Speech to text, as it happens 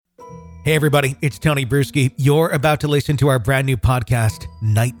Hey everybody, it's Tony Bruschi. You're about to listen to our brand new podcast,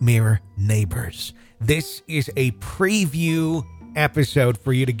 Nightmare Neighbors. This is a preview episode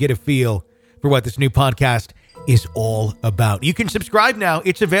for you to get a feel for what this new podcast is all about. You can subscribe now.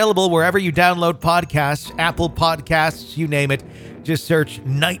 It's available wherever you download podcasts, Apple Podcasts, you name it. Just search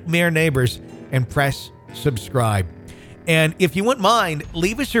Nightmare Neighbors and press subscribe. And if you wouldn't mind,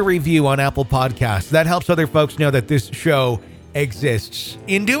 leave us a review on Apple Podcasts. That helps other folks know that this show exists.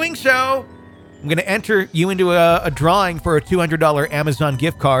 In doing so, I'm going to enter you into a drawing for a $200 Amazon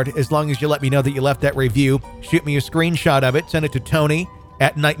gift card as long as you let me know that you left that review. Shoot me a screenshot of it. Send it to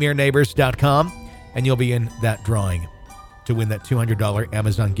Tony@nightmareneighbors.com, and you'll be in that drawing to win that $200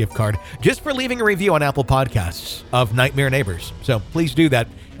 Amazon gift card just for leaving a review on Apple Podcasts of Nightmare Neighbors. So please do that,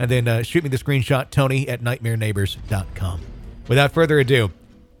 and then shoot me the screenshot, Tony@nightmareneighbors.com. Without further ado,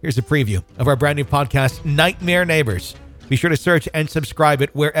 here's a preview of our brand new podcast, Nightmare Neighbors. Be sure to search and subscribe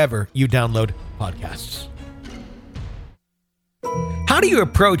it wherever you download podcasts. How do you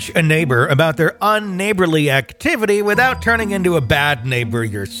approach a neighbor about their unneighborly activity without turning into a bad neighbor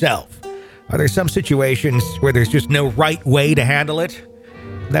yourself? Are there some situations where there's just no right way to handle it?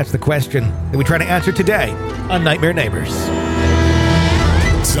 That's the question that we try to answer today on Nightmare Neighbors.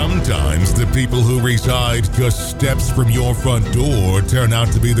 Sometimes the people who reside just steps from your front door turn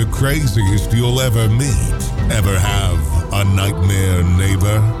out to be the craziest you'll ever meet. Ever have a nightmare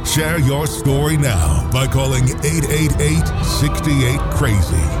neighbor? Share your story now by calling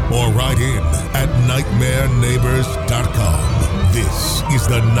 888-68-CRAZY or write in at nightmareneighbors.com. This is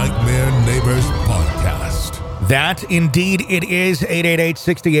the Nightmare Neighbors Podcast. That indeed it is.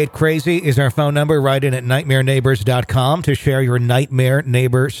 888-68-CRAZY is our phone number. Write in at nightmareneighbors.com to share your nightmare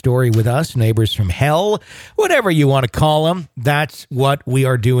neighbor story with us. Neighbors from hell, whatever you want to call them. That's what we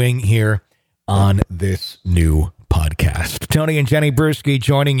are doing here on this new podcast. Tony and Jenny Bruschi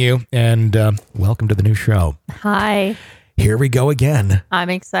joining you, and welcome to the new show. Hi. Here we go again. I'm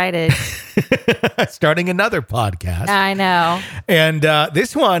excited. Starting another podcast. I know. And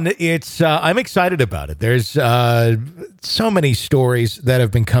this one, I'm excited about it. There's so many stories that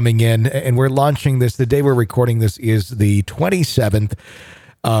have been coming in, and we're launching this. The day we're recording this is the 27th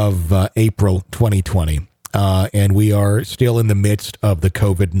of April, 2020. And we are still in the midst of the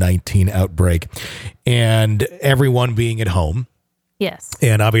COVID-19 outbreak and everyone being at home. Yes.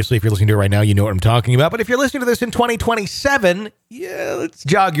 And obviously, if you're listening to it right now, you know what I'm talking about. But if you're listening to this in 2027, yeah, let's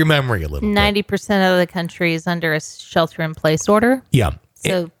jog your memory a little 90% of the country is under a shelter-in-place order. Yeah.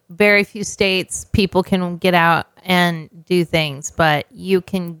 So very few states, people can get out and do things. But you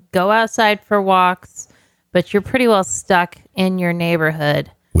can go outside for walks, but you're pretty well stuck in your neighborhood.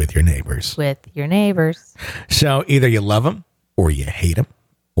 With your neighbors. So either you love them, or you hate them,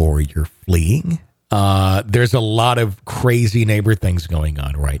 or you're fleeing. There's a lot of crazy neighbor things going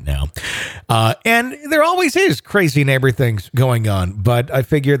on right now. And there always is crazy neighbor things going on, but I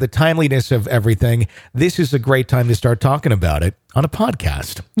figure the timeliness of everything, this is a great time to start talking about it on a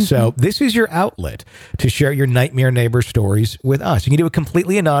podcast. Mm-hmm. So this is your outlet to share your nightmare neighbor stories with us. You can do it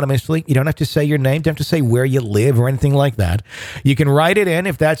completely anonymously. You don't have to say your name. You don't have to say where you live or anything like that. You can write it in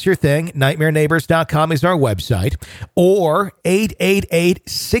if that's your thing. Nightmareneighbors.com is our website, or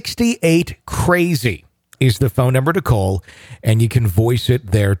 888-68-CRAZY is the phone number to call, and you can voice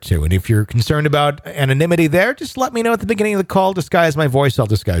it there too. And if you're concerned about anonymity there, just let me know at the beginning of the call. Disguise my voice. I'll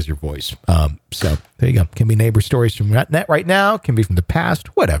disguise your voice. So there you go. Can be neighbor stories from right now. Can be from the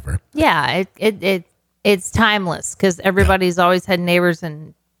past. Whatever. Yeah, it's timeless because everybody's always had neighbors,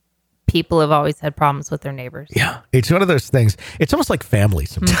 and people have always had problems with their neighbors. Yeah, it's one of those things. It's almost like family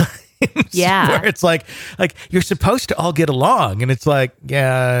sometimes. Yeah. Where it's like you're supposed to all get along, and it's like,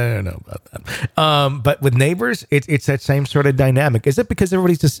 yeah, I don't know about that. But with neighbors, it's that same sort of dynamic. Is it because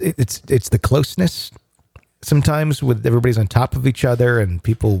everybody's just, it's the closeness sometimes with everybody's on top of each other, and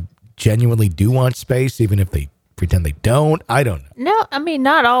people genuinely do want space, even if they pretend they don't? I don't know. No, I mean,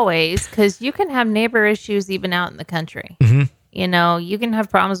 not always, because you can have neighbor issues even out in the country. Mm-hmm. You know, you can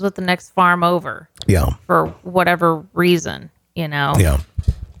have problems with the next farm over. Yeah. For whatever reason, you know. Yeah.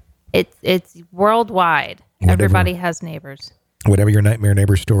 It's worldwide. Everybody has neighbors. Whatever your nightmare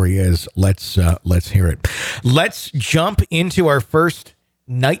neighbor story is, let's hear it. Let's jump into our first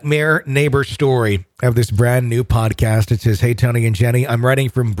nightmare neighbor story of this brand new podcast. It says, "Hey, Tony and Jenny, I'm writing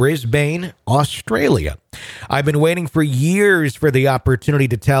from Brisbane, Australia. I've been waiting for years for the opportunity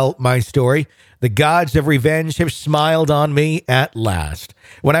to tell my story. The gods of revenge have smiled on me at last.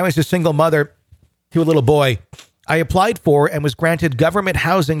 When I was a single mother to a little boy, I applied for and was granted government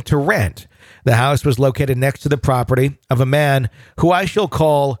housing to rent. The house was located next to the property of a man who I shall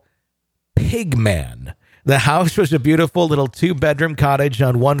call Pigman. The house was a beautiful little 2-bedroom cottage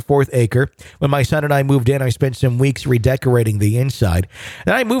on 1/4 acre. When my son and I moved in, I spent some weeks redecorating the inside.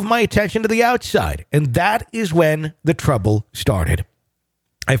 Then I moved my attention to the outside, and that is when the trouble started.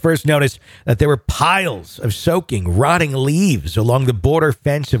 I first noticed that there were piles of soaking, rotting leaves along the border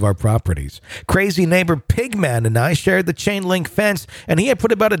fence of our properties. Crazy neighbor Pigman and I shared the chain link fence, and he had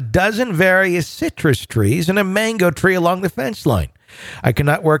put about a dozen various citrus trees and a mango tree along the fence line. I could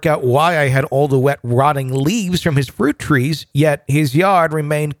not work out why I had all the wet, rotting leaves from his fruit trees, yet his yard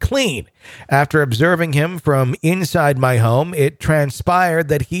remained clean. After observing him from inside my home, it transpired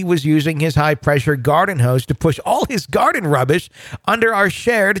that he was using his high-pressure garden hose to push all his garden rubbish under our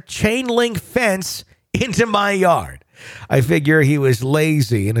shared chain-link fence into my yard. I figure he was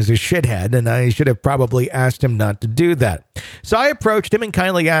lazy and is a shithead, and I should have probably asked him not to do that. So I approached him and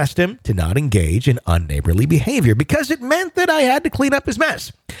kindly asked him to not engage in unneighborly behavior because it meant that I had to clean up his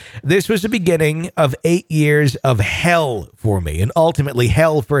mess. This was the beginning of 8 years of hell for me, and ultimately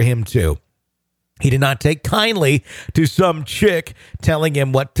hell for him too. He did not take kindly to some chick telling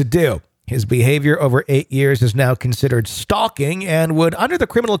him what to do. His behavior over 8 years is now considered stalking and would, under the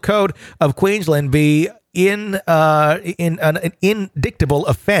criminal code of Queensland, be in an indictable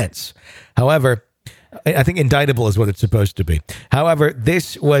offense. However, I think indictable is what it's supposed to be. However,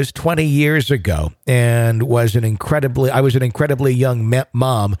 this was 20 years ago and I was an incredibly young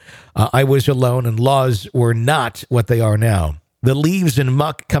mom. I was alone and laws were not what they are now. The leaves and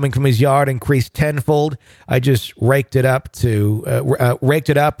muck coming from his yard increased tenfold. I just raked it up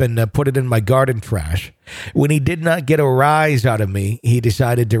and put it in my garden trash. When he did not get a rise out of me, he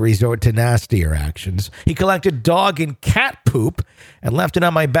decided to resort to nastier actions. He collected dog and cat poop and left it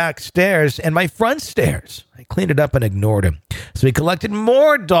on my back stairs and my front stairs. I cleaned it up and ignored him. So he collected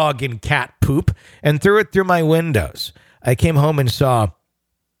more dog and cat poop and threw it through my windows. I came home and saw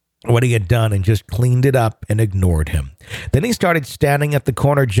what he had done and just cleaned it up and ignored him. Then he started standing at the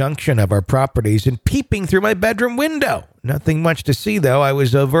corner junction of our properties and peeping through my bedroom window. Nothing much to see, though. I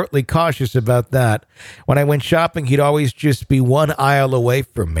was overtly cautious about that. When I went shopping, he'd always just be one aisle away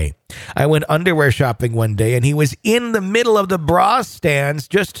from me. I went underwear shopping one day, and he was in the middle of the bra stands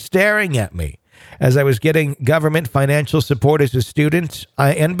just staring at me. As I was getting government financial support as a student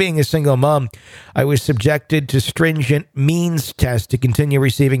and being a single mom, I was subjected to stringent means tests to continue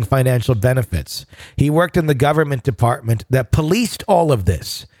receiving financial benefits. He worked in the government department that policed all of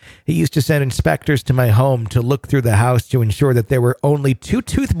this. He used to send inspectors to my home to look through the house to ensure that there were only 2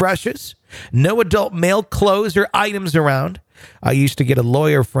 toothbrushes, no adult male clothes or items around. I used to get a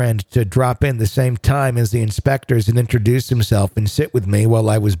lawyer friend to drop in the same time as the inspectors and introduce himself and sit with me while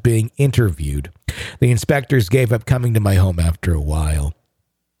I was being interviewed. The inspectors gave up coming to my home after a while.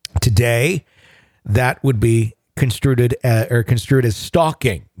 Today, that would be construed as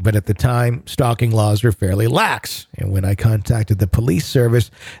stalking, but at the time, stalking laws were fairly lax. And when I contacted the police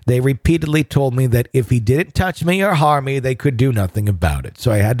service, they repeatedly told me that if he didn't touch me or harm me, they could do nothing about it.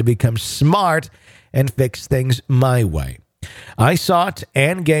 So I had to become smart and fix things my way. I sought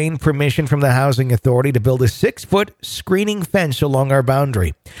and gained permission from the housing authority to build a 6-foot screening fence along our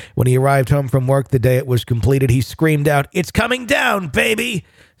boundary. When he arrived home from work the day it was completed, he screamed out, "It's coming down, baby!"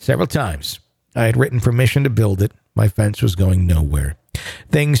 several times. I had written permission to build it. My fence was going nowhere.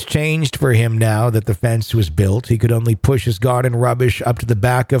 Things changed for him now that the fence was built. He could only push his garden rubbish up to the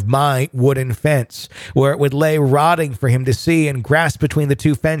back of my wooden fence, where it would lay rotting for him to see, and grass between the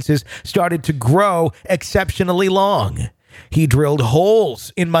 2 fences started to grow exceptionally long. He drilled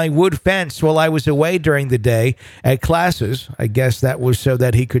holes in my wood fence while I was away during the day at classes. I guess that was so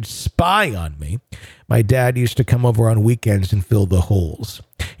that he could spy on me. My dad used to come over on weekends and fill the holes.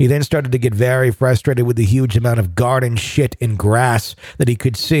 He then started to get very frustrated with the huge amount of garden shit and grass that he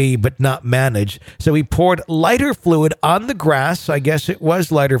could see but not manage. So he poured lighter fluid on the grass, I guess it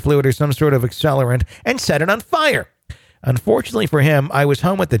was lighter fluid or some sort of accelerant, and set it on fire. Unfortunately for him, I was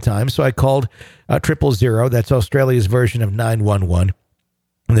home at the time, so I called 000, that's Australia's version of 911,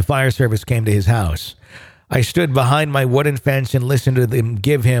 and the fire service came to his house. I stood behind my wooden fence and listened to them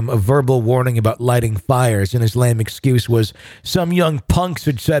give him a verbal warning about lighting fires, and his lame excuse was some young punks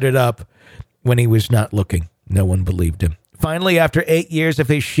had set it up when he was not looking. No one believed him. Finally, after 8 years of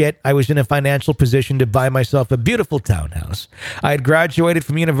his shit, I was in a financial position to buy myself a beautiful townhouse. I had graduated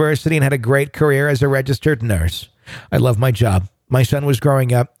from university and had a great career as a registered nurse. I love my job. My son was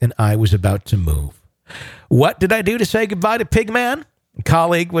growing up, and I was about to move. What did I do to say goodbye to Pigman? A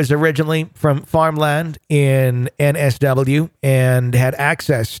colleague was originally from farmland in NSW and had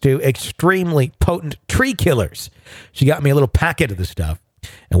access to extremely potent tree killers. She got me a little packet of the stuff.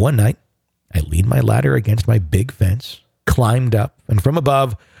 And one night, I leaned my ladder against my big fence, climbed up, and from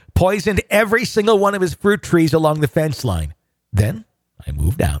above, poisoned every single one of his fruit trees along the fence line. Then I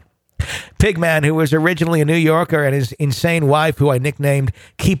moved out. Pigman, who was originally a New Yorker, and his insane wife, who I nicknamed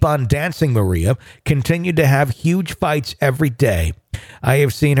Keep On Dancing Maria, continued to have huge fights every day. I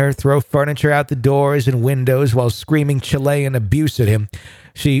have seen her throw furniture out the doors and windows while screaming Chilean abuse at him.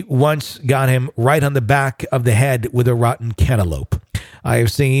 She once got him right on the back of the head with a rotten cantaloupe. I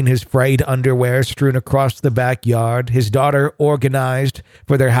have seen his frayed underwear strewn across the backyard, his daughter organized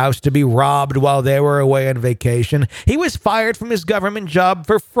for their house to be robbed while they were away on vacation. He was fired from his government job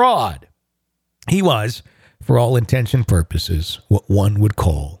for fraud. He was, for all intents and purposes, what one would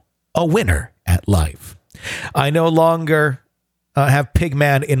call a winner at life. I no longer have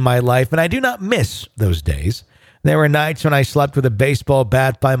Pigman in my life, and I do not miss those days. There were nights when I slept with a baseball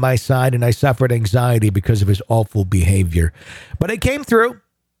bat by my side and I suffered anxiety because of his awful behavior. But I came through,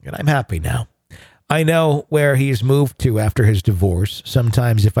 and I'm happy now. I know where he's moved to after his divorce.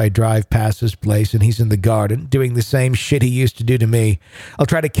 Sometimes if I drive past his place and he's in the garden doing the same shit he used to do to me, I'll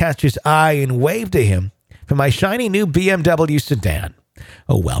try to catch his eye and wave to him from my shiny new BMW sedan.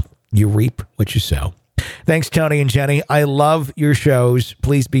 Oh well, you reap what you sow. Thanks, Tony and Jenny. I love your shows.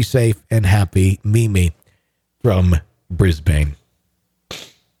 Please be safe and happy. Mimi from Brisbane.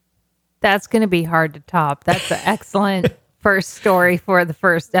 That's going to be hard to top. That's an excellent first story for the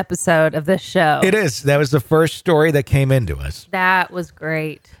first episode of this show. It is. That was the first story that came into us. That was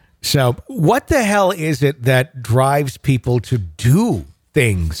great. So what the hell is it that drives people to do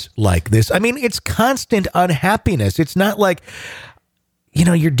things like this? I mean, it's constant unhappiness. It's not like, you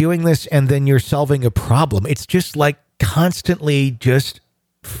know, you're doing this and then you're solving a problem. It's just like constantly just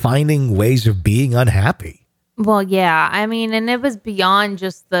finding ways of being unhappy. Well, yeah. I mean, and it was beyond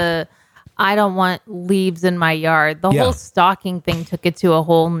just the, I don't want leaves in my yard. The whole stalking thing took it to a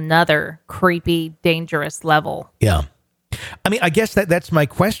whole nother creepy, dangerous level. Yeah. I mean, I guess that's my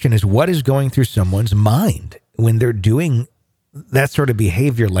question is what is going through someone's mind when they're doing that sort of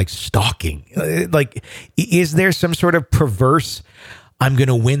behavior like stalking? Like, is there some sort of perverse, I'm going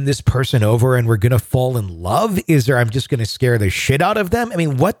to win this person over and we're going to fall in love? Is there, I'm just going to scare the shit out of them? I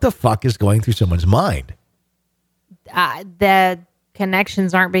mean, what the fuck is going through someone's mind? The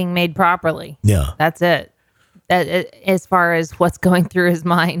connections aren't being made properly. Yeah. That's it. As far as what's going through his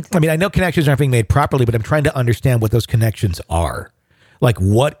mind. I mean, I know connections aren't being made properly, but I'm trying to understand what those connections are. Like,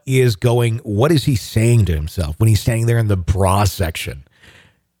 what is he saying to himself when he's standing there in the bra section?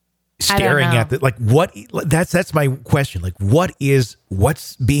 Staring at the, like, what, that's my question. Like,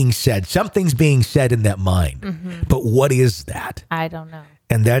 what's being said? Something's being said in that mind, but what is that? I don't know.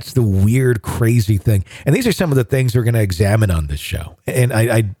 And that's the weird, crazy thing. And these are some of the things we're going to examine on this show. And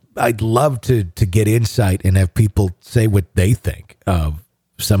I'd love to get insight and have people say what they think of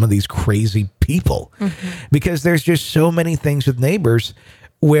some of these crazy people, because there's just so many things with neighbors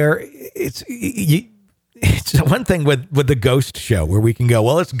where it's one thing with the ghost show where we can go,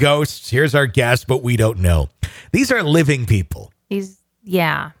 well, it's ghosts. Here's our guest, but we don't know. These are living people.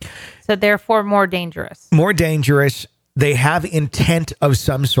 So therefore more dangerous. More dangerous. They have intent of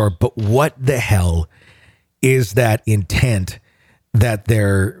some sort, but what the hell is that intent that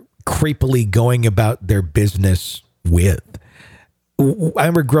they're creepily going about their business with? I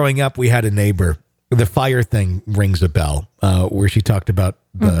remember growing up, we had a neighbor. The fire thing rings a bell, where she talked about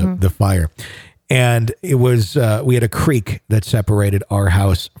the fire. And it was, we had a creek that separated our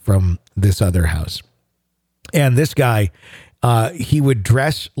house from this other house. And this guy, he would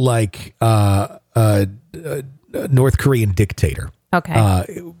dress like North Korean dictator. Okay.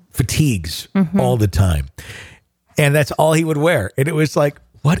 Fatigues all the time. And that's all he would wear. And it was like,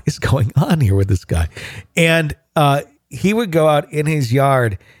 what is going on here with this guy? And he would go out in his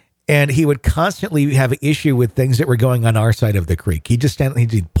yard and he would constantly have an issue with things that were going on our side of the creek. He'd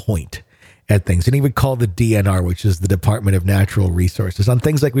point at things, and he would call the DNR, which is the Department of Natural Resources, on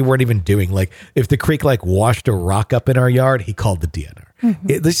things like we weren't even doing. Like if the creek like washed a rock up in our yard, he called the DNR.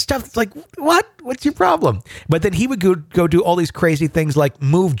 This stuff's like, what's your problem? But then he would go do all these crazy things like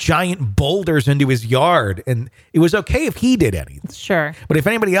move giant boulders into his yard, and it was okay if he did anything. Sure. But if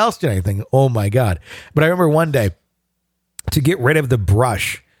anybody else did anything, oh my God. But I remember one day, to get rid of the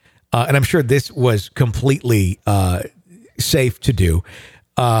brush, and I'm sure this was completely safe to do,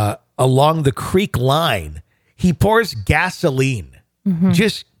 along the creek line, he pours gasoline,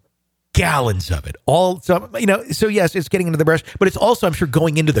 just gallons of it. So yes, it's getting into the brush, but it's also, I'm sure,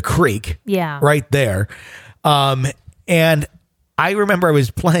 going into the creek. Yeah. Right there. And I remember I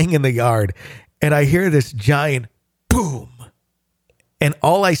was playing in the yard and I hear this giant boom. And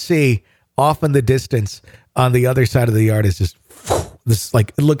all I see off in the distance on the other side of the yard is just this,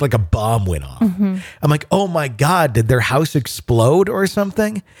 like, it looked like a bomb went off. I'm like, oh my God, did their house explode or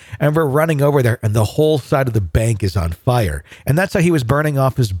something? And we're running over there and the whole side of the bank is on fire. And that's how he was burning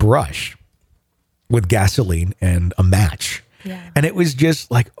off his brush with gasoline and a match. Yeah. And it was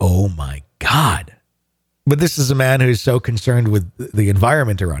just like, oh my God. But this is a man who's so concerned with the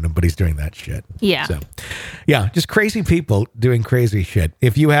environment around him, but he's doing that shit. Yeah. So, yeah, just crazy people doing crazy shit.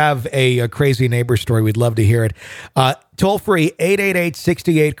 If you have a crazy neighbor story, we'd love to hear it. Toll free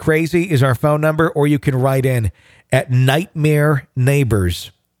 888-68-CRAZY is our phone number, or you can write in at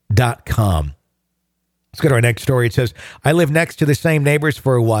nightmareneighbors.com. Let's go to our next story. It says, I live next to the same neighbors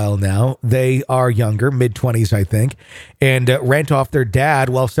for a while now. They are younger, mid-20s, I think, and rent off their dad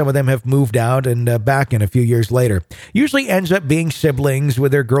while some of them have moved out and back in a few years later. Usually ends up being siblings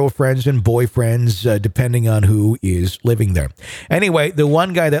with their girlfriends and boyfriends, depending on who is living there. Anyway, the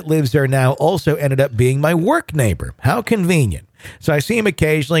one guy that lives there now also ended up being my work neighbor. How convenient. So I see him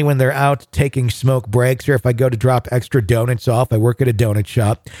occasionally when they're out taking smoke breaks, or if I go to drop extra donuts off. I work at a donut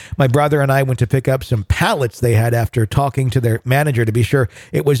shop. My brother and I went to pick up some pallets they had after talking to their manager to be sure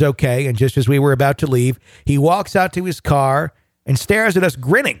it was okay. And just as we were about to leave, he walks out to his car and stares at us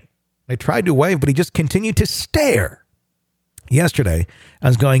grinning. I tried to wave, but he just continued to stare. Yesterday, I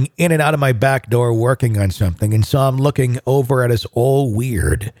was going in and out of my back door working on something and saw him looking over at us all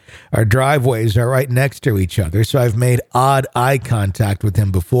weird. Our driveways are right next to each other, so I've made odd eye contact with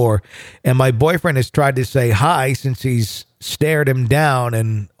him before, and my boyfriend has tried to say hi since he's stared him down,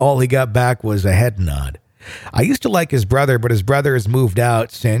 and all he got back was a head nod. I used to like his brother, but his brother has moved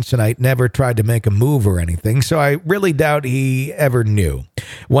out since, and I never tried to make a move or anything, so I really doubt he ever knew.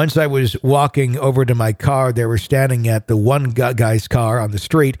 Once I was walking over to my car, they were standing at the one guy's car on the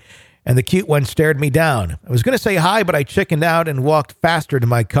street, and the cute one stared me down. I was going to say hi, but I chickened out and walked faster to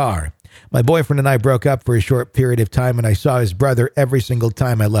my car. My boyfriend and I broke up for a short period of time, and I saw his brother every single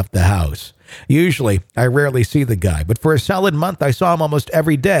time I left the house. Usually, I rarely see the guy, but for a solid month, I saw him almost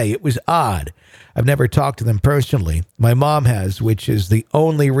every day. It was odd. I've never talked to them personally. My mom has, which is the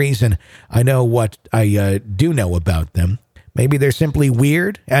only reason I know what I do know about them. Maybe they're simply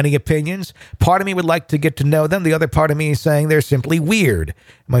weird. Any opinions? Part of me would like to get to know them. The other part of me is saying they're simply weird.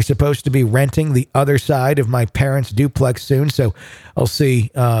 Am I supposed to be renting the other side of my parents' duplex soon? So I'll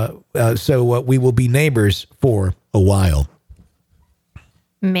see. We will be neighbors for a while.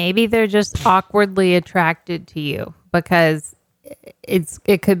 Maybe they're just awkwardly attracted to you because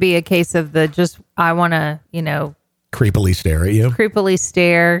it could be a case of I want to, creepily stare at you. Creepily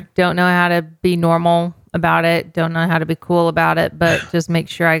stare. Don't know how to be normal about it. Don't know how to be cool about it, but just make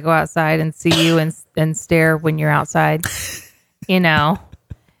sure I go outside and see you and stare when you're outside.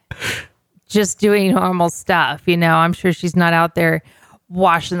 Just doing normal stuff. I'm sure she's not out there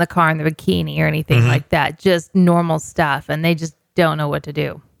washing the car in the bikini or anything like that. Just normal stuff. And they just don't know what to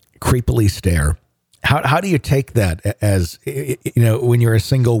do. Creepily stare. How do you take that as, when you're a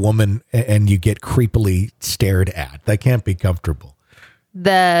single woman and you get creepily stared at? That can't be comfortable.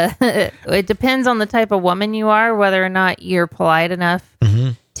 It depends on the type of woman you are, whether or not you're polite enough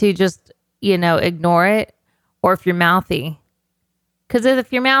to just, ignore it, or if you're mouthy. Because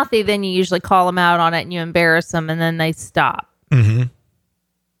if you're mouthy, then you usually call them out on it and you embarrass them and then they stop. Mm-hmm.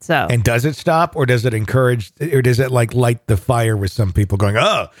 So. And does it stop, or does it encourage, or does it light the fire with some people going,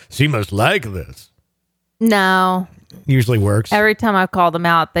 oh, she must like this? No. Usually works. Every time I've called them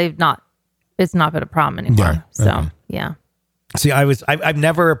out, it's not been a problem anymore. Yeah. So, okay. Yeah. See, I'm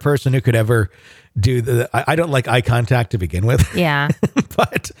never a person who could ever do I don't like eye contact to begin with. Yeah.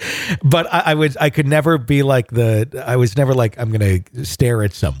 but I could never be I was never I'm going to stare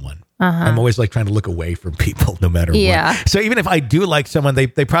at someone. I'm always trying to look away from people no matter what. So even if I do like someone, they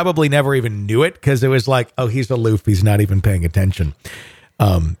probably never even knew it because it was oh, he's aloof. He's not even paying attention.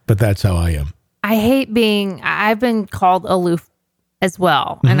 But that's how I am. I've been called aloof as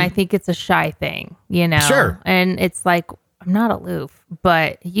well. Mm-hmm. And I think it's a shy thing, Sure. And it's I'm not aloof,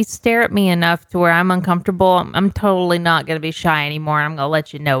 but you stare at me enough to where I'm uncomfortable. I'm totally not going to be shy anymore. I'm going to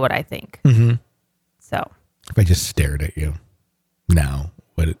let you know what I think. Mm-hmm. So. If I just stared at you now,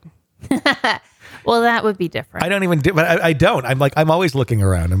 would it? Well, that would be different. I don't even do, but I don't. I'm always looking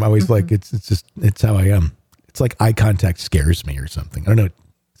around. I'm always it's how I am. It's eye contact scares me or something. I don't know.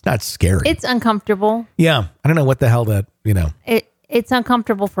 It's not scary. It's uncomfortable. Yeah. I don't know what the hell that, It's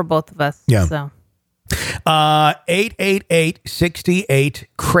uncomfortable for both of us. Yeah. So.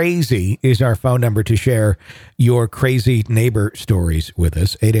 888-68-CRAZY is our phone number to share your crazy neighbor stories with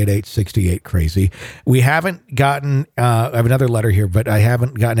us. 888-68-CRAZY. We haven't gotten, I have another letter here, but I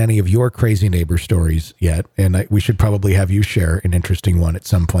haven't gotten any of your crazy neighbor stories yet. And we should probably have you share an interesting one at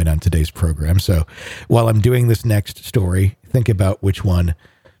some point on today's program. So while I'm doing this next story, think about which one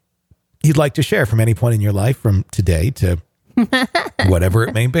you'd like to share from any point in your life from today to whatever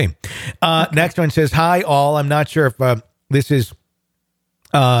it may be. Next one says, hi, all. I'm not sure if this is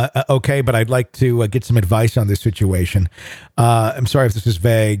okay, but I'd like to get some advice on this situation. I'm sorry if this is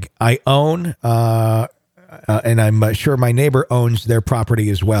vague. I own, and I'm sure my neighbor owns their property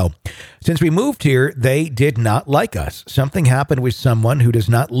as well. Since we moved here, they did not like us. Something happened with someone who does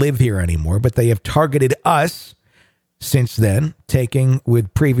not live here anymore, but they have targeted us since then. Talking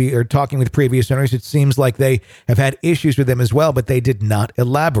with previous owners, it seems like they have had issues with them as well, but they did not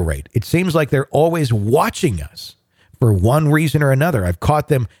elaborate. It seems like they're always watching us for one reason or another. I've caught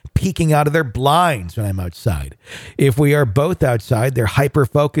them peeking out of their blinds when I'm outside. If we are both outside, they're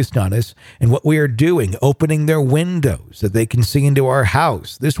hyper-focused on us and what we are doing, opening their windows so they can see into our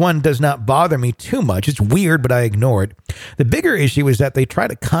house. This one does not bother me too much. It's weird, but I ignore it. The bigger issue is that they try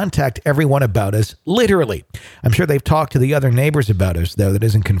to contact everyone about us, literally. I'm sure they've talked to the other neighbors about us, though that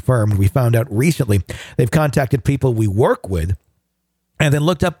isn't confirmed. We found out recently they've contacted people we work with, and then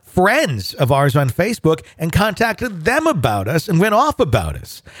looked up friends of ours on Facebook and contacted them about us and went off about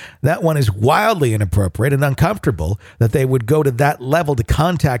us. That one is wildly inappropriate and uncomfortable that they would go to that level to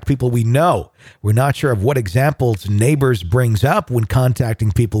contact people we know. We're not sure of what examples neighbors brings up when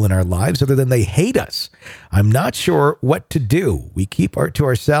contacting people in our lives other than they hate us. I'm not sure what to do. We keep to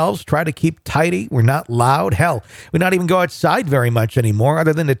ourselves, try to keep tidy. We're not loud. Hell, we not even go outside very much anymore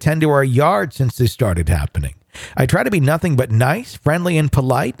other than to tend to our yard since this started happening. I try to be nothing but nice, friendly, and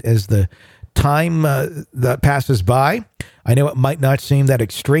polite as the time that passes by. I know it might not seem that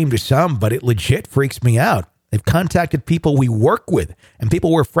extreme to some, but it legit freaks me out. They've contacted people we work with and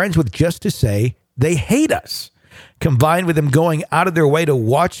people we're friends with just to say they hate us. Combined with them going out of their way to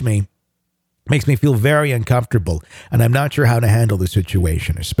watch me, makes me feel very uncomfortable, and I'm not sure how to handle the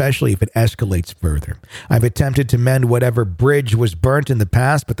situation, especially if it escalates further. I've attempted to mend whatever bridge was burnt in the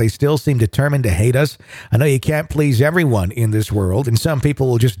past, but they still seem determined to hate us. I know you can't please everyone in this world, and some people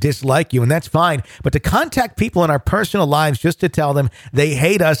will just dislike you, and that's fine, but to contact people in our personal lives just to tell them they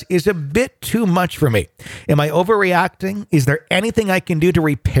hate us is a bit too much for me. Am I overreacting? Is there anything I can do to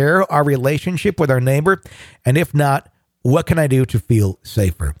repair our relationship with our neighbor? And if not, what can I do to feel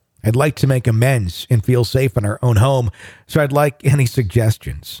safer? I'd like to make amends and feel safe in our own home, so I'd like any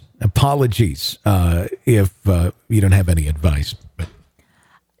suggestions. Apologies if you don't have any advice. But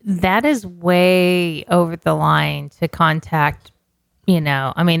that is way over the line to contact,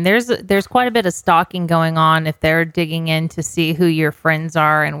 I mean, there's quite a bit of stalking going on if they're digging in to see who your friends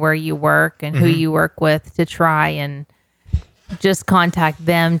are and where you work and who you work with to try and just contact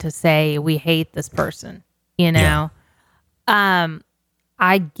them to say, we hate this person, Yeah.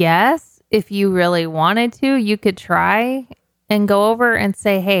 I guess if you really wanted to, you could try and go over and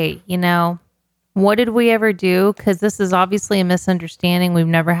say, hey, what did we ever do? Because this is obviously a misunderstanding. We've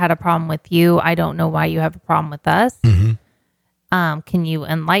never had a problem with you. I don't know why you have a problem with us. Can you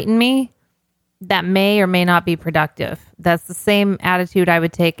enlighten me? That may or may not be productive. That's the same attitude I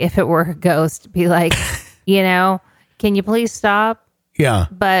would take if it were a ghost. Be like, can you please stop? Yeah.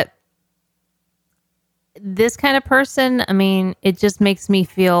 But this kind of person, I mean, it just makes me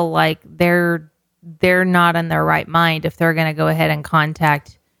feel like they're not in their right mind if they're going to go ahead and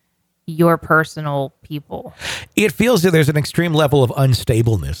contact your personal people. It feels that there's an extreme level of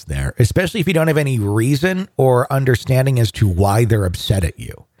unstableness there, especially if you don't have any reason or understanding as to why they're upset at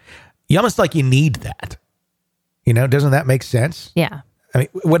you. You almost like you need that. Doesn't that make sense? Yeah. I mean,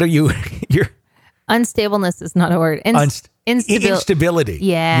 what are you? You're unstableness is not a word. Instability.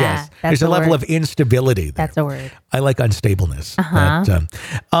 Yeah. Yes. There's a level of instability there. That's a word. I like unstableness.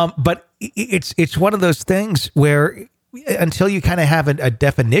 But it's one of those things where until you kind of have a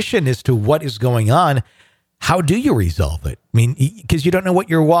definition as to what is going on, how do you resolve it? I mean, because you don't know what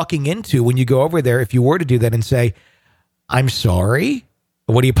you're walking into when you go over there. If you were to do that and say, I'm sorry,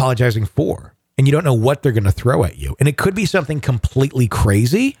 what are you apologizing for? And you don't know what they're going to throw at you. And it could be something completely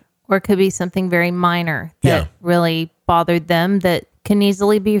crazy. Or it could be something very minor that really bothered them that can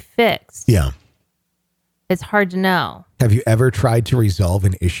easily be fixed. Yeah. It's hard to know. Have you ever tried to resolve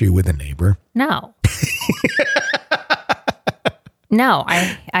an issue with a neighbor? No. No,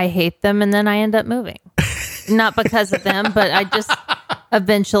 I hate them and then I end up moving. Not because of them, but I just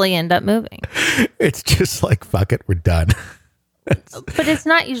eventually end up moving. It's just like, fuck it, we're done. But it's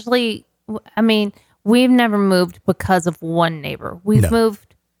not usually, I mean, we've never moved because of one neighbor. We've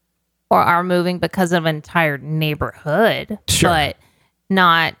moved or are moving because of an entire neighborhood, but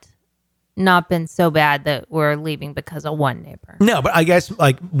not been so bad that we're leaving because of one neighbor. No, but I guess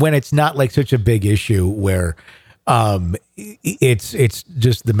like when it's not like such a big issue where it's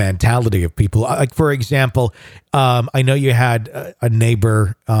just the mentality of people. Like, for example, I know you had a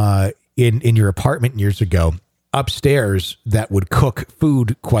neighbor in your apartment years ago upstairs that would cook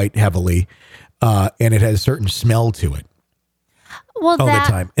food quite heavily, and it had a certain smell to it Well, all the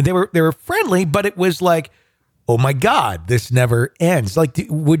time. And they were friendly, but it was like, oh my God, this never ends. Like,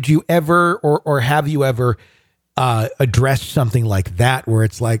 would you ever or have you ever addressed something like that where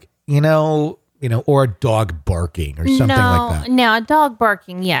it's like, or a dog barking or something like that? No, a dog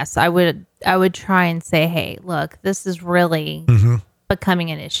barking, yes. I would try and say, hey, look, this is really becoming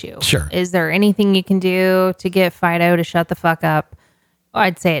an issue. Sure. Is there anything you can do to get Fido to shut the fuck up?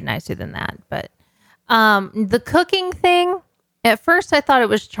 I'd say it nicer than that. But the cooking thing, at first I thought it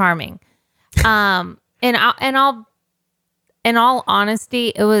was charming. In all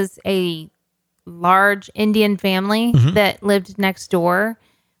honesty, it was a large Indian family that lived next door,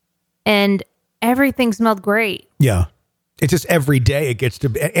 and everything smelled great. Yeah. It's just every day it gets to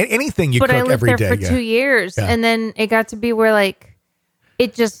be anything you but cook I lived every there day. for 2 years, and then it got to be where like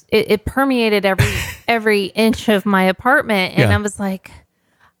it permeated every inch of my apartment, and I was like,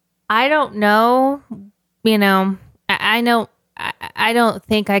 I don't know, I know. I don't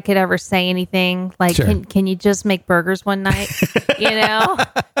think I could ever say anything like, can you just make burgers one night?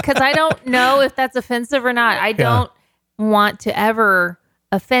 Because I don't know if that's offensive or not. I don't want to ever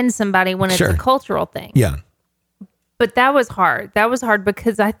offend somebody when it's a cultural thing. Yeah. But that was hard. That was hard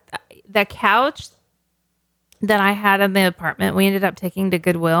because the couch that I had in the apartment, we ended up taking to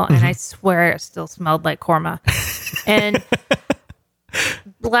Goodwill, and I swear it still smelled like korma. And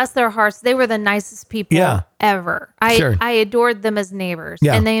bless their hearts, they were the nicest people ever. I adored them as neighbors,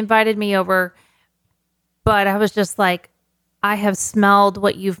 and they invited me over. But I was just like, I have smelled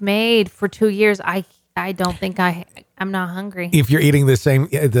what you've made for 2 years. I don't think I'm not hungry. If you're eating the same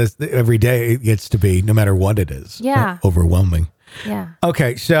every day, it gets to be, no matter what it is, overwhelming. Yeah.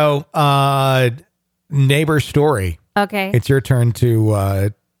 Okay, so neighbor story. Okay, it's your turn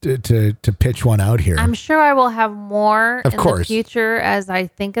to pitch one out here. I'm sure I will have more of course. The future as I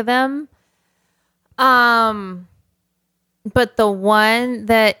think of them. But the one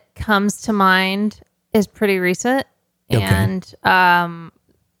that comes to mind is pretty recent. Okay. And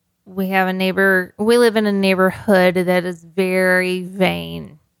we have a neighbor. We live in a neighborhood that is very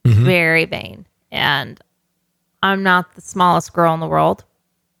vain, very vain. And I'm not the smallest girl in the world,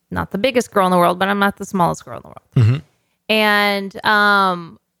 not the biggest girl in the world, but I'm not the smallest girl in the world. And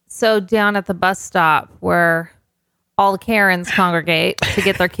so down at the bus stop where all the Karens congregate to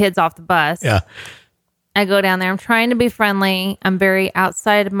get their kids off the bus, I go down there. I'm trying to be friendly. I'm very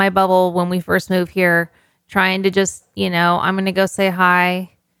outside of my bubble when we first moved here, trying to just, I'm going to go say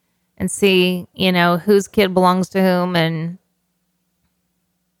hi and see, whose kid belongs to whom. And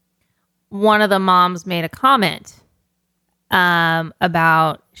one of the moms made a comment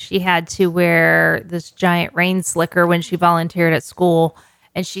about she had to wear this giant rain slicker when she volunteered at school.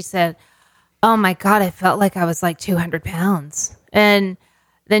 And she said, oh my God, I felt like I was like 200 pounds. And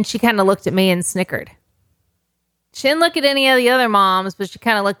then she kind of looked at me and snickered. She didn't look at any of the other moms, but she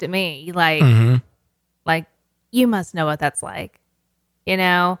kind of looked at me like, you must know what that's like,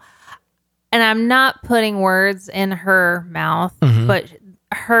 And I'm not putting words in her mouth, but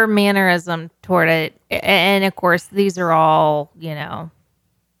her mannerism toward it. And of course, these are all,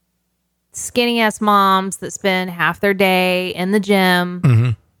 skinny ass moms that spend half their day in the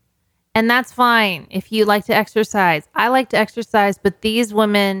gym. And that's fine if you like to exercise. I like to exercise, but these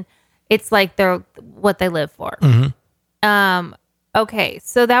women, it's like they're what they live for. Okay,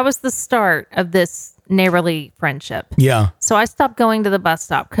 so that was the start of this neighborly friendship. Yeah. So I stopped going to the bus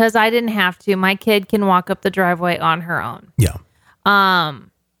stop because I didn't have to. My kid can walk up the driveway on her own. Yeah.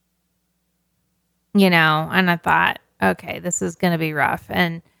 And I thought, okay, this is going to be rough.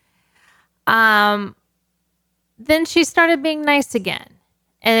 And then she started being nice again.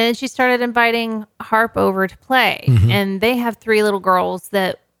 And then she started inviting Harp over to play. And they have 3 little girls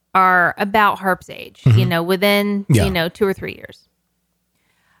that are about Harp's age, within, 2 or 3 years.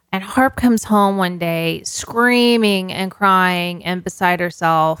 And Harp comes home one day screaming and crying and beside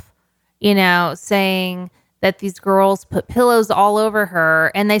herself, saying that these girls put pillows all over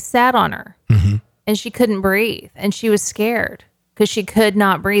her and they sat on her and she couldn't breathe. And she was scared because she could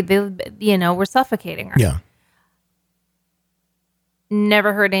not breathe. They, were suffocating her. Yeah.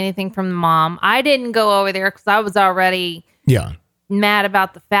 Never heard anything from the mom. I didn't go over there because I was already mad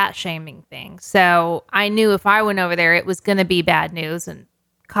about the fat shaming thing. So I knew if I went over there, it was going to be bad news, and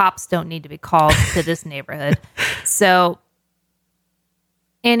cops don't need to be called to this neighborhood. So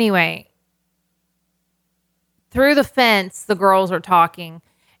anyway, through the fence, the girls are talking,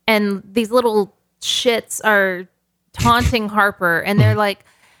 and these little shits are taunting Harper, and they're like,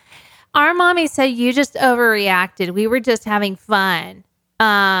 our mommy said you just overreacted. We were just having fun.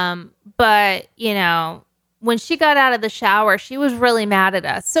 But, you know, when she got out of the shower, she was really mad at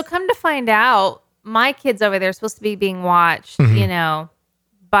us. So come to find out, my kids over there are supposed to be being watched, you know,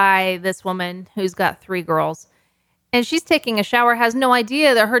 by this woman who's got 3 girls. And she's taking a shower, has no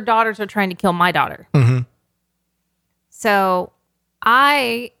idea that her daughters are trying to kill my daughter. So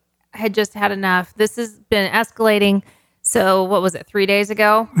I had just had enough. This has been escalating. So what was it, 3 days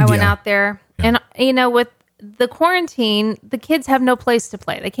ago? I went out there. And, you know, with the quarantine, the kids have no place to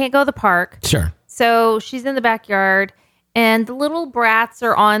play. They can't go to the park. Sure. So she's in the backyard, and the little brats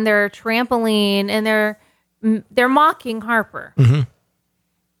are on their trampoline, and they're mocking Harper.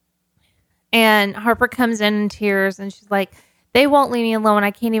 And Harper comes in tears, and she's like, they won't leave me alone.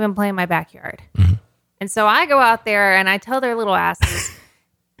 I can't even play in my backyard. And so I go out there, and I tell their little asses,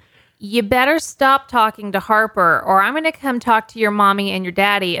 you better stop talking to Harper, or I'm going to come talk to your mommy and your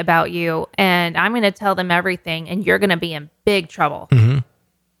daddy about you, and I'm going to tell them everything, and you're going to be in big trouble.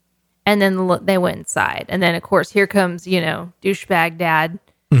 And then they went inside. And then, of course, here comes, you know, douchebag dad.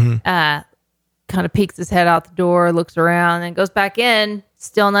 Kind of peeks his head out the door, looks around, and goes back in.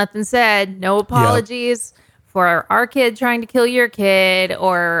 Still nothing said. No apologies for our kid trying to kill your kid,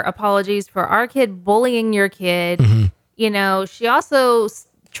 or apologies for our kid bullying your kid. You know, she also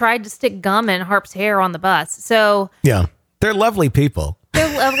tried to stick gum in Harp's hair on the bus. So yeah, they're lovely people.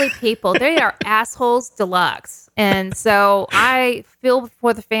 They're lovely people. They are assholes deluxe. And so I feel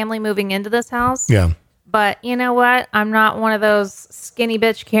for the family moving into this house. Yeah. But you know what? I'm not one of those skinny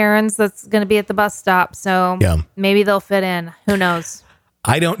bitch Karens that's going to be at the bus stop. So maybe they'll fit in. Who knows?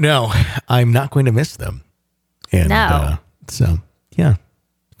 I don't know. I'm not going to miss them. And, no. So, yeah.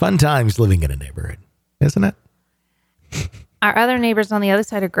 Fun times living in a neighborhood, isn't it? Our other neighbors on the other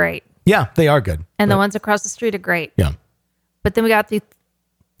side are great. Yeah, they are good. And the ones across the street are great. Yeah. But then we got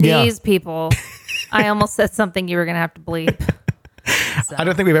these people. I almost said something you were going to have to bleep. So. I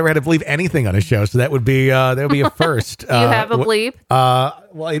don't think we've ever had to bleep anything on a show, so that would be a first. You have a bleep?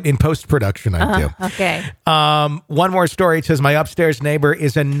 Well, in post-production, I do. Okay. One more story. It says, my upstairs neighbor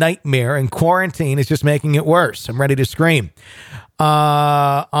is a nightmare, and quarantine is just making it worse. I'm ready to scream.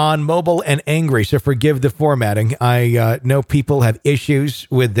 On mobile and angry, so forgive the formatting. I know people have issues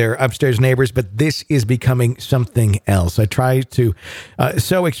with their upstairs neighbors, but this is becoming something else. I try to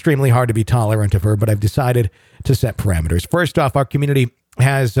so extremely hard to be tolerant of her, but I've decided to set parameters. First off, our community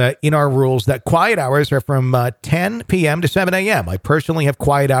has in our rules that quiet hours are from 10 p.m. to 7 a.m. I personally have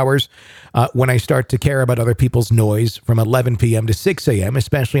quiet hours when I start to care about other people's noise from 11 p.m. to 6 a.m.,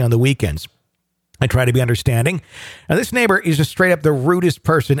 especially on the weekends. I try to be understanding. Now, this neighbor is just straight up the rudest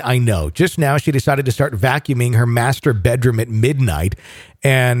person I know. Just now, she decided to start vacuuming her master bedroom at midnight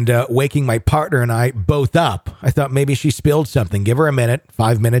and waking my partner and I both up. I thought maybe she spilled something. Give her a minute,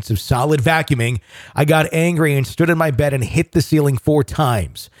 5 minutes of solid vacuuming. I got angry and stood in my bed and hit the ceiling 4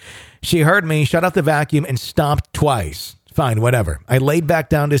 times. She heard me, shut off the vacuum, and stomped twice. Fine, whatever. I laid back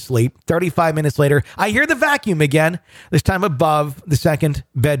down to sleep. 35 minutes later, I hear the vacuum again, this time above the second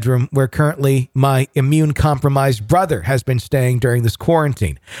bedroom where currently my immune-compromised brother has been staying during this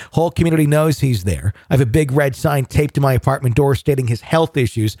quarantine. Whole community knows he's there. I have a big red sign taped to my apartment door stating his health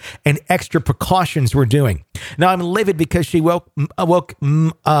issues and extra precautions we're doing. Now, I'm livid because she woke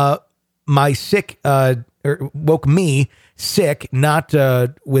me sick, not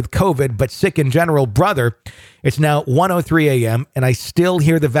with COVID, but sick in general, brother. It's now 1:03 a.m. and I still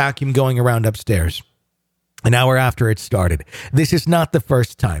hear the vacuum going around upstairs. An hour after it started. This is not the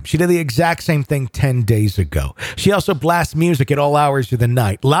first time. She did the exact same thing 10 days ago. She also blasts music at all hours of the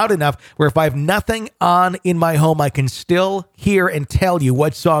night, loud enough where if I have nothing on in my home, I can still hear and tell you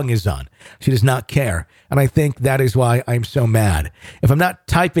what song is on. She does not care. And I think that is why I'm so mad. If I'm not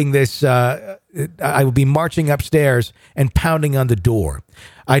typing this, I will be marching upstairs and pounding on the door.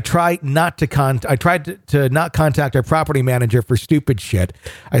 I tried to not contact our property manager for stupid shit.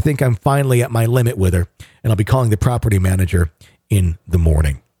 I think I'm finally at my limit with her, and I'll be calling the property manager in the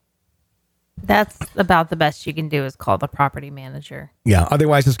morning. That's about the best you can do is call the property manager. Yeah,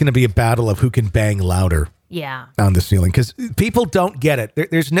 otherwise it's going to be a battle of who can bang louder. Yeah. On the ceiling, because people don't get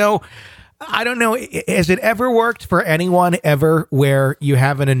it. There's no... I don't know. Has it ever worked for anyone ever where you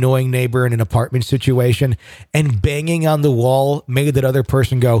have an annoying neighbor in an apartment situation and banging on the wall made that other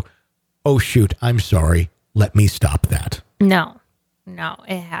person go, oh, shoot, I'm sorry. Let me stop that. No,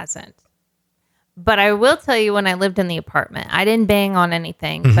 it hasn't. But I will tell you, when I lived in the apartment, I didn't bang on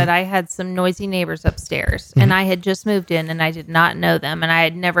anything, but I had some noisy neighbors upstairs and I had just moved in and I did not know them and I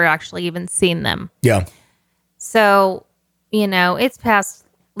had never actually even seen them. Yeah. So, you know, it's past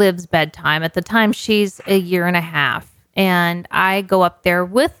Liv's bedtime. At the time, she's 1.5 years. And I go up there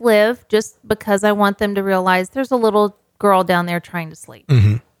with Liv just because I want them to realize there's a little girl down there trying to sleep.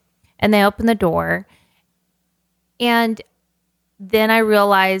 Mm-hmm. And they open the door. And then I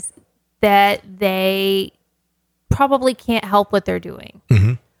realize that they probably can't help what they're doing.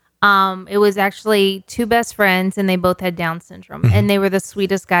 Mm-hmm. It was actually 2 best friends, and they both had Down syndrome. And they were the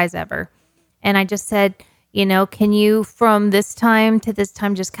sweetest guys ever. And I just said, can you from this time to this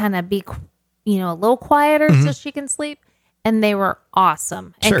time just kind of be a little quieter so she can sleep? And they were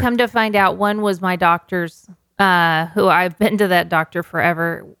awesome. And come to find out, one was my doctor's, who I've been to that doctor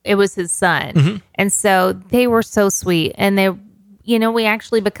forever. It was his son. And so they were so sweet. And they, we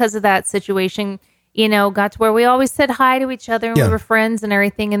actually, because of that situation, got to where we always said hi to each other and we were friends and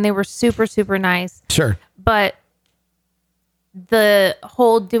everything. And they were super, super nice. Sure. But the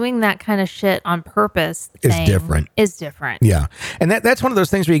whole doing that kind of shit on purpose thing is different. Yeah. And that's one of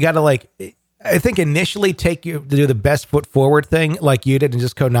those things where you got to I think initially do the best foot forward thing like you did and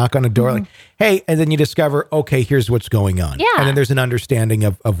just go knock on a door like, hey, and then you discover, okay, here's what's going on. Yeah. And then there's an understanding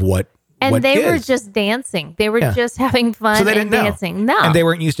of what And they were just dancing. They were just having fun so they and didn't dancing. Know. No. And they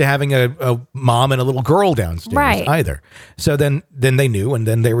weren't used to having a mom and a little girl downstairs either. So then they knew and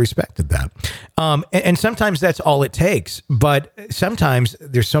then they respected that. And sometimes that's all it takes. But sometimes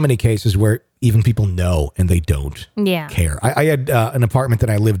there's so many cases where even people know and they don't care. I had an apartment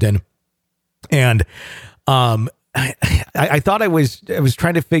that I lived in. And I thought I was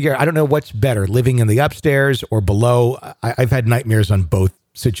trying to figure, I don't know what's better, living in the upstairs or below. I've had nightmares on both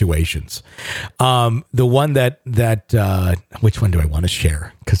situations. The one that which one do I want to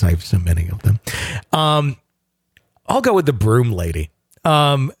share? Because I have so many of them. I'll go with the broom lady.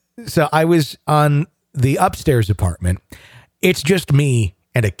 So I was on the upstairs apartment. It's just me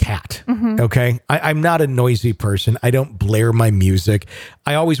and a cat. Okay. I'm not a noisy person. I don't blare my music.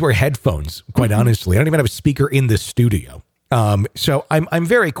 I always wear headphones, quite honestly. I don't even have a speaker in the studio. So I'm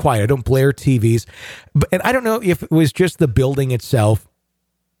very quiet. I don't blare TVs. And I don't know if it was just the building itself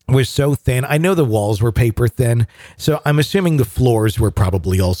was so thin. I know the walls were paper thin. So I'm assuming the floors were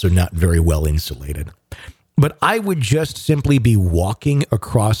probably also not very well insulated. But I would just simply be walking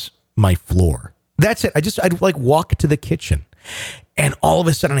across my floor. That's it. I'd like walk to the kitchen. And all of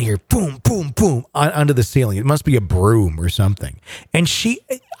a sudden I hear boom, boom, boom onto the ceiling. It must be a broom or something. And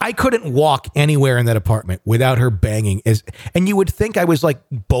I couldn't walk anywhere in that apartment without her banging. And you would think I was like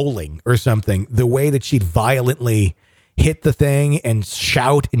bowling or something, the way that she'd violently hit the thing and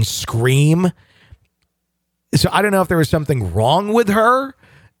shout and scream. So I don't know if there was something wrong with her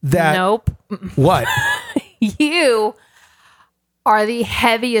that... Nope. What? You are the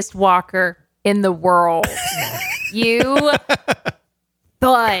heaviest walker in the world. You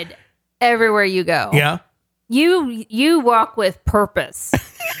thud everywhere you go. Yeah. You walk with purpose.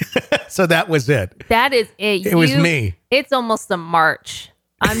 So that was it. That is it. It was me. It's almost a march.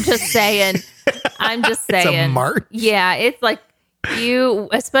 I'm just saying. It's a march? Yeah. It's like you,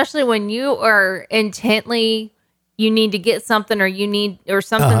 especially when you are intently, you need to get something or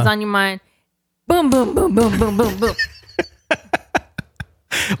something's on your mind. Boom, boom, boom, boom, boom, boom, boom.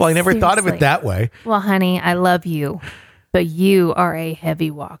 Well, I never thought of it that way. Well, honey, I love you, but you are a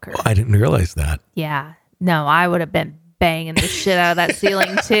heavy walker. I didn't realize that. Yeah. No, I would have been banging the shit out of that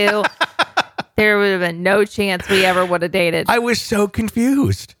ceiling too. There would have been no chance we ever would have dated. I was so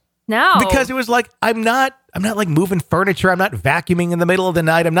confused. No. Because it was like, I'm not like moving furniture. I'm not vacuuming in the middle of the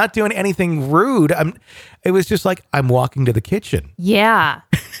night. I'm not doing anything rude. It was just like, I'm walking to the kitchen. Yeah.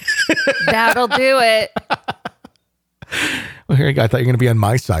 That'll do it. Well, here you go. I thought you were going to be on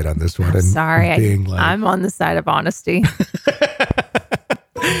my side on this one. Sorry. I'm on the side of honesty.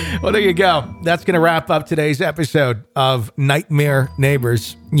 Well, there you go. That's going to wrap up today's episode of Nightmare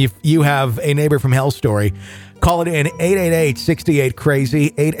Neighbors. If you have a neighbor from hell story, call it in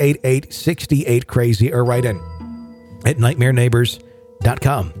 888-68-CRAZY, 888-68-CRAZY, or write in at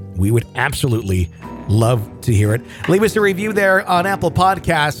nightmareneighbors.com. We would absolutely love to hear it. Leave us a review there on Apple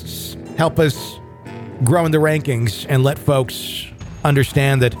Podcasts. Help us grow in the rankings and let folks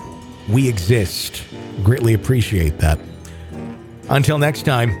understand that we exist. Greatly appreciate that. Until next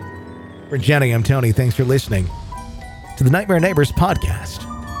time, for Jenny, I'm Tony. Thanks for listening to the Nightmare Neighbors podcast.